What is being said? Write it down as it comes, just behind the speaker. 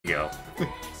go.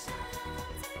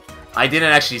 I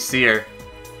didn't actually see her.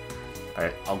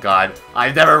 Alright, oh god.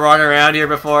 I've never run around here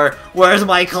before. Where's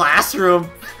my classroom?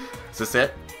 Is this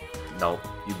it? No,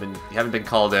 you haven't been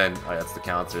called in. Oh, that's the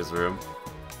counselor's room.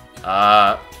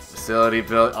 Facility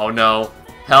build. Oh no.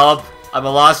 Help! I'm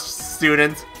a lost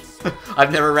student.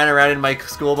 I've never ran around in my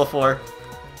school before.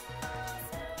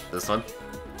 This one?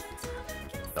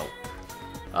 No.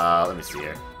 Let me see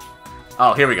here.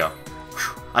 Oh, here we go.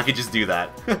 Whew, I could just do that.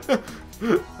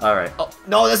 Alright. Oh,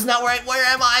 no, that's not where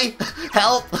am I?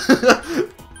 Help!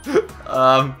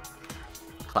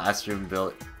 Classroom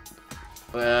build.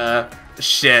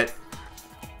 Shit.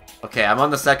 Okay, I'm on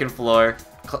the second floor.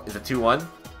 Is it 2-1?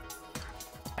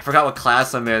 I forgot what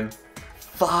class I'm in.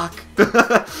 Fuck!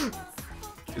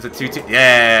 Is it 2-2?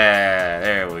 Yeah!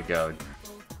 There we go.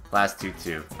 Class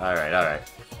 2-2. Alright, alright.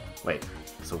 Wait,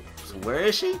 so where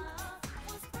is she?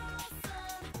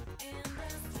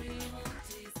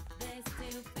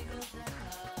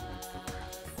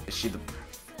 Is she the...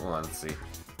 Hold on, let's see.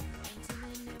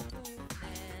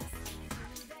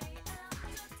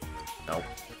 Nope.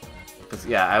 Because,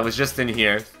 yeah, I was just in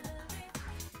here.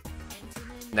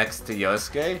 Next to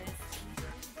Yosuke.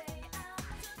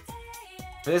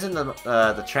 If it isn't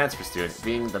the transfer student,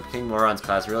 being the King Moron's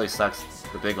class really sucks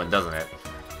the big one, doesn't it?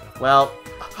 Well...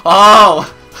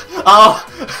 Oh! Oh!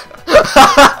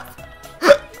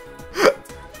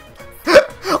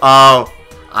 Oh!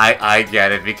 I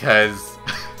get it, because...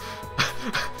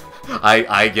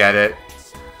 I get it.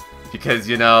 Because,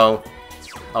 you know...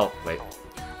 Oh, wait.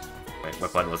 Wait,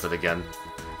 what button was it again?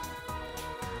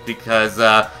 Because,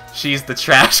 she's the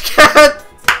trash can!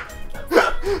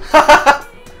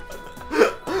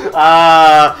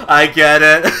 I get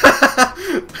it.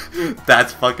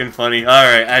 That's fucking funny.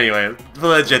 Alright, anyway.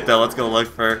 Legit though, let's go look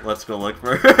for her.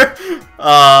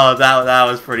 Oh, that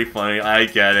was pretty funny. I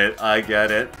get it. I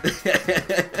get it.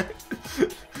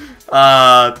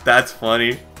 That's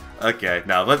funny. Okay,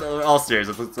 now all serious,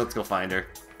 let's go find her.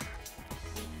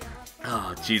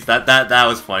 Oh jeez, that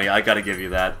was funny. I gotta give you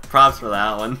that. Props for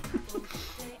that one.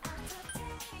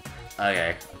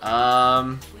 Okay.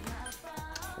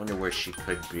 Wonder where she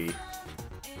could be.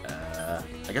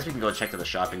 I guess we can go check to the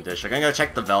shopping district. I'm gonna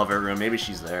check the Velvet Room. Maybe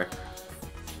she's there.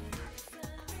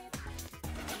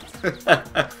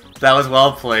 That was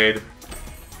well played.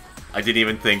 I didn't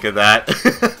even think of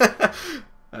that.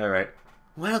 Alright.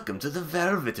 Welcome to the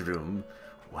Velvet Room.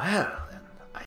 Well,